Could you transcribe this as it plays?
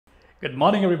Good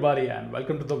morning everybody and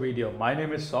welcome to the video. My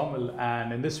name is Somil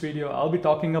and in this video I'll be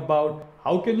talking about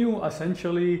how can you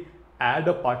essentially add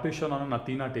a partition on an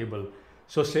Athena table.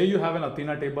 So say you have an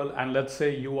Athena table and let's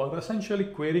say you are essentially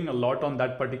querying a lot on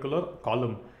that particular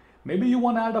column. Maybe you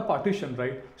want to add a partition,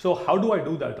 right? So how do I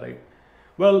do that, right?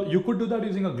 Well, you could do that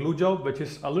using a glue job, which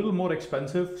is a little more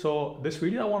expensive. So this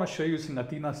video I want to show you using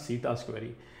Athena's CTAS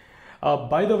query.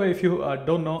 By the way, if you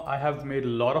don't know, I have made a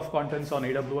lot of contents on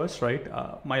AWS,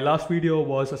 right? My last video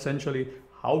was essentially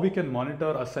how we can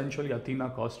monitor essentially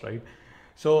Athena cost, right?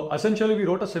 So essentially we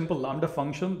wrote a simple Lambda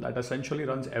function that essentially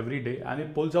runs every day and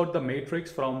it pulls out the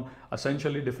matrix from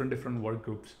essentially different work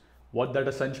groups. What that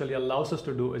essentially allows us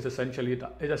to do is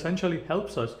it essentially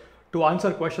helps us to answer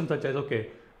questions such as,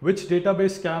 okay, which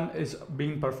database scan is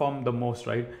being performed the most,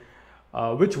 right?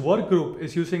 Which work group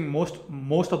is using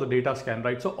most of the data scan,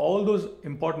 right? So all those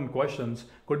important questions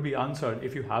could be answered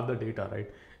if you have the data,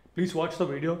 right? Please watch the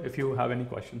video if you have any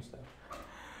questions there.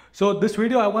 So this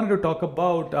video I wanted to talk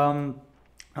about,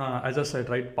 as I said,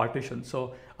 right, partition.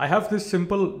 So I have this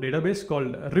simple database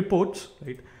called reports,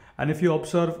 right? And if you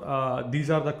observe, these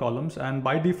are the columns and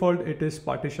by default it is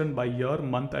partitioned by year,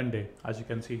 month and day, as you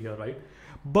can see here, right?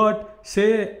 But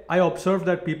say I observe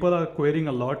that people are querying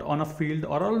a lot on a field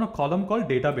or on a column called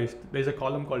database. There's a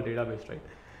column called database, right?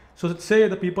 So let's say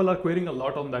the people are querying a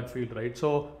lot on that field, right?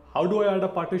 So how do I add a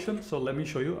partition? So let me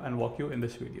show you and walk you in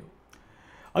this video.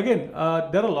 Again,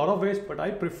 there are a lot of ways, but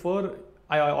I prefer,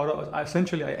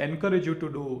 essentially I encourage you to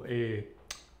do a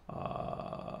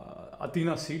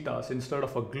Athena CTAS instead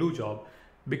of a glue job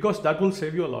because that will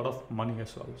save you a lot of money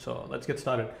as well. So let's get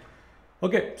started.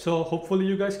 Okay, so hopefully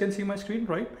you guys can see my screen,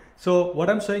 right? So what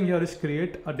I'm saying here is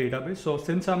create a database. So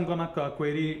since I'm gonna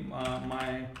query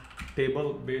my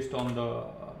table based on the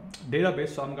database,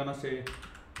 so I'm gonna say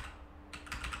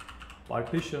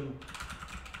partition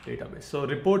database. So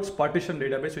reports partition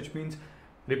database, which means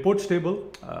reports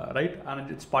table, right?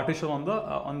 And it's partition on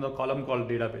the column called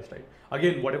database, right?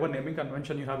 Again, whatever naming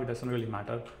convention you have, it doesn't really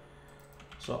matter.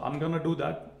 So I'm gonna do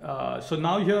that. So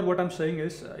now here what I'm saying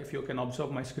is, if you can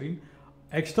observe my screen,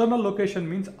 external location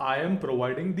means I am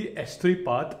providing the S3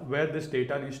 path where this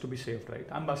data needs to be saved, right?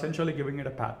 I'm essentially giving it a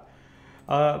path.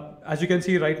 As you can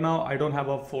see right now, I don't have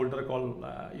a folder called,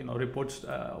 reports,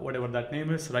 whatever that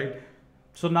name is, right?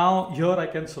 So now here I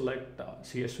can select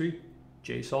CSV,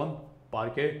 JSON,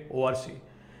 Parquet, ORC.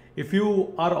 If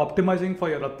you are optimizing for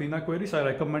your Athena queries, I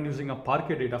recommend using a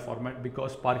Parquet data format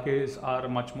because Parquets are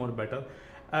much more better.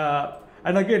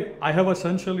 And again, I have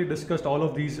essentially discussed all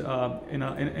of these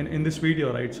in this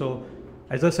video, right? So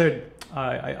as I said,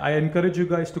 I encourage you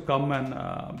guys to come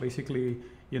and basically,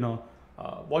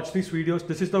 watch these videos.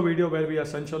 This is the video where we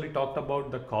essentially talked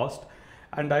about the cost.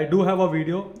 And I do have a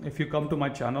video, if you come to my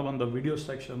channel on the video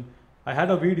section, I had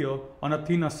a video on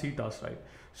Athena CTAS, right?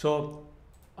 So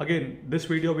again, this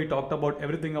video we talked about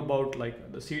everything about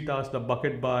like the CTAS, the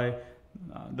bucket by,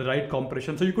 the right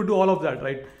compression. So you could do all of that,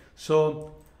 right?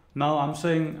 So now I'm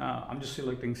saying, I'm just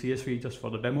selecting CSV just for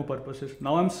the demo purposes.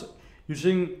 Now I'm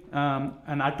using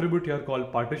an attribute here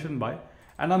called partition by,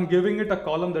 and I'm giving it a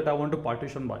column that I want to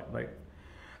partition by, right?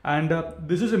 And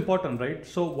this is important, right?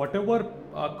 So whatever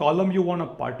column you want to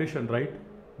partition, right?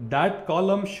 That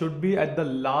column should be at the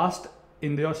last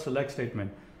in your select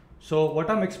statement. So what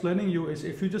I'm explaining you is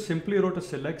if you just simply wrote a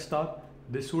select star,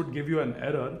 this would give you an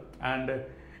error. And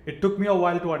it took me a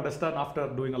while to understand after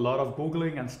doing a lot of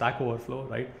Googling and Stack Overflow,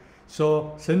 right?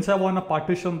 So since I want to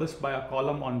partition this by a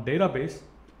column on database,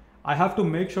 I have to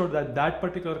make sure that that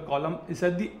particular column is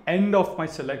at the end of my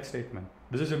select statement.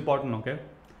 This is important, okay?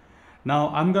 Now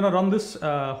I'm gonna run this,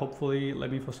 hopefully,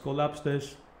 let me first collapse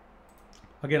this.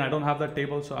 Again, I don't have that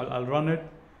table, so I'll run it.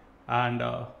 And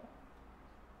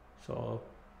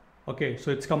okay,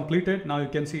 so it's completed. Now you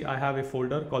can see I have a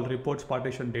folder called reports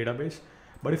partition database.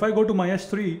 But if I go to my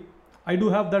S3, I do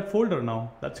have that folder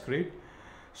now. That's great.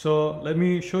 So let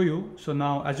me show you. So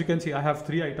now, as you can see, I have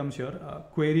 3 items here,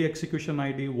 query execution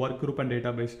ID, work group and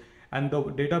database. And the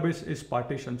database is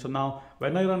partition. So now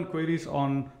when I run queries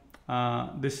on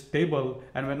this table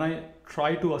and when I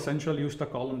try to essentially use the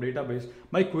column database,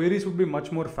 my queries would be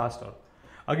much more faster.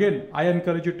 Again, I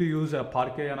encourage you to use a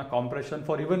Parquet and a compression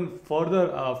for even further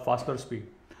faster speed.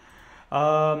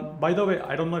 By the way,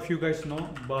 I don't know if you guys know,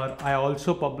 but I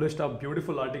also published a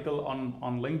beautiful article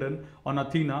on LinkedIn on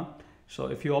Athena. So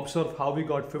if you observe how we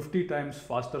got 50 times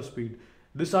faster speed,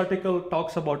 this article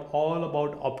talks about all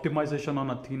about optimization on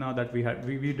Athena that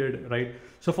we did, right?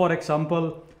 So for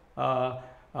example,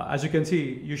 as you can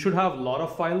see, you should have a lot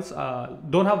of files.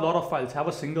 Don't have a lot of files, have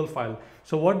a single file.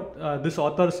 So what this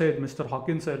author said, Mr.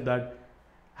 Hawkins said that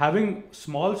having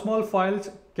small files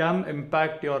can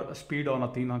impact your speed on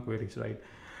Athena queries, right?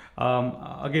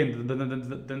 Again,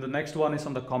 then the next one is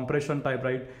on the compression type,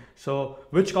 right? So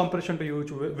which compression to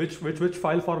use, which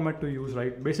file format to use,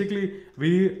 right? Basically,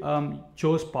 we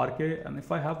chose Parquet, and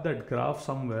if I have that graph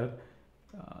somewhere,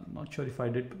 not sure if I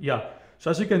did, yeah. So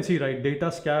as you can see, right,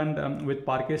 data scanned with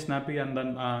Parquet Snappy, and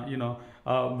then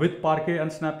with Parquet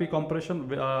and Snappy compression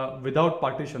without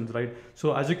partitions, right?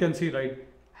 So as you can see, right,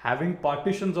 having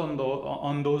partitions on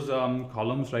those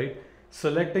columns, right?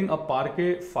 Selecting a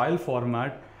Parquet file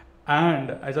format, and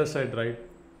as I said, right,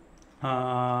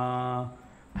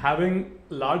 having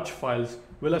large files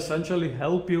will essentially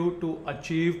help you to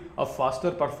achieve a faster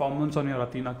performance on your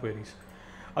Athena queries.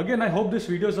 Again, I hope these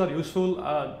videos are useful.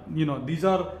 These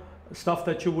are stuff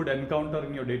that you would encounter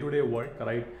in your day-to-day work,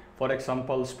 right? For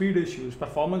example, speed issues,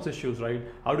 performance issues, right?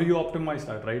 How do you optimize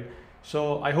that, right?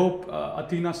 So I hope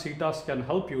Athena CTAS can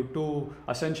help you to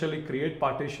essentially create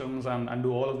partitions and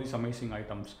do all of these amazing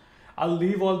items. I'll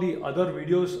leave all the other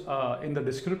videos in the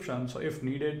description, so if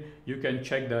needed, you can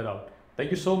check that out. Thank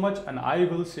you so much, and I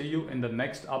will see you in the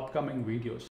next upcoming videos.